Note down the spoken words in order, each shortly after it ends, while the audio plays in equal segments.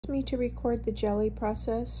me to record the jelly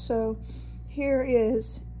process. So here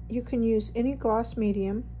is, you can use any gloss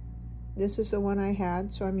medium. This is the one I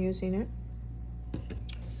had, so I'm using it.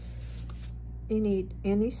 You need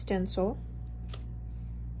any stencil,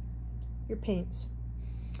 your paints.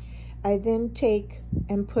 I then take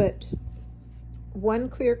and put one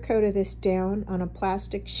clear coat of this down on a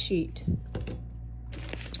plastic sheet.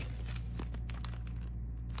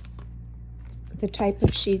 The type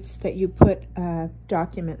of sheets that you put a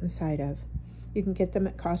document inside of. You can get them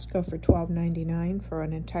at Costco for $12.99 for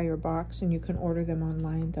an entire box, and you can order them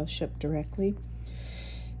online. They'll ship directly.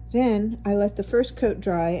 Then I let the first coat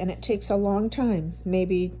dry, and it takes a long time,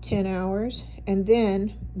 maybe 10 hours, and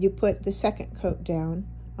then you put the second coat down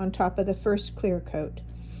on top of the first clear coat.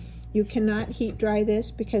 You cannot heat dry this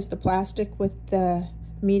because the plastic with the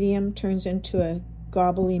medium turns into a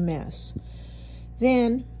gobbly mess.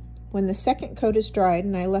 Then when the second coat is dried,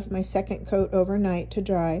 and I left my second coat overnight to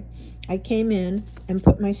dry, I came in and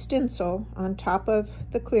put my stencil on top of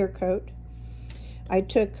the clear coat. I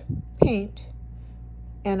took paint,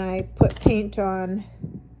 and I put paint on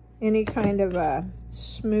any kind of a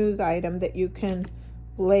smooth item that you can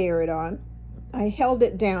layer it on. I held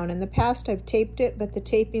it down. In the past I've taped it, but the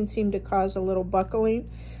taping seemed to cause a little buckling.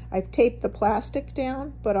 I've taped the plastic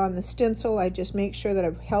down, but on the stencil I just make sure that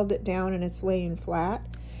I've held it down and it's laying flat.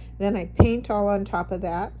 Then I paint all on top of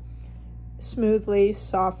that, smoothly,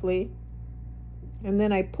 softly, and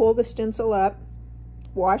then I pull the stencil up,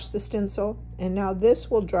 wash the stencil, and now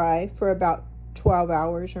this will dry for about 12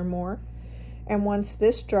 hours or more. And once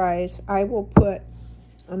this dries, I will put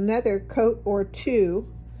another coat or two,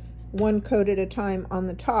 one coat at a time, on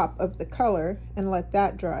the top of the color and let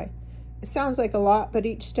that dry. It sounds like a lot, but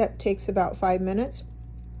each step takes about 5 minutes.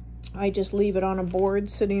 I just leave it on a board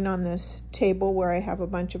sitting on this table where I have a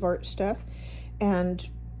bunch of art stuff, and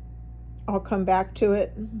I'll come back to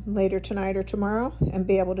it later tonight or tomorrow and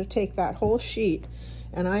be able to take that whole sheet,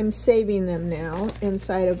 and I'm saving them now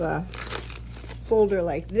inside of a folder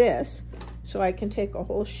like this, so I can take a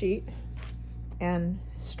whole sheet and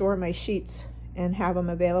store my sheets and have them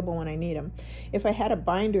available when I need them. If I had a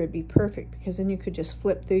binder, it'd be perfect, because then you could just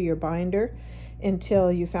flip through your binder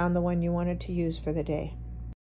until you found the one you wanted to use for the day.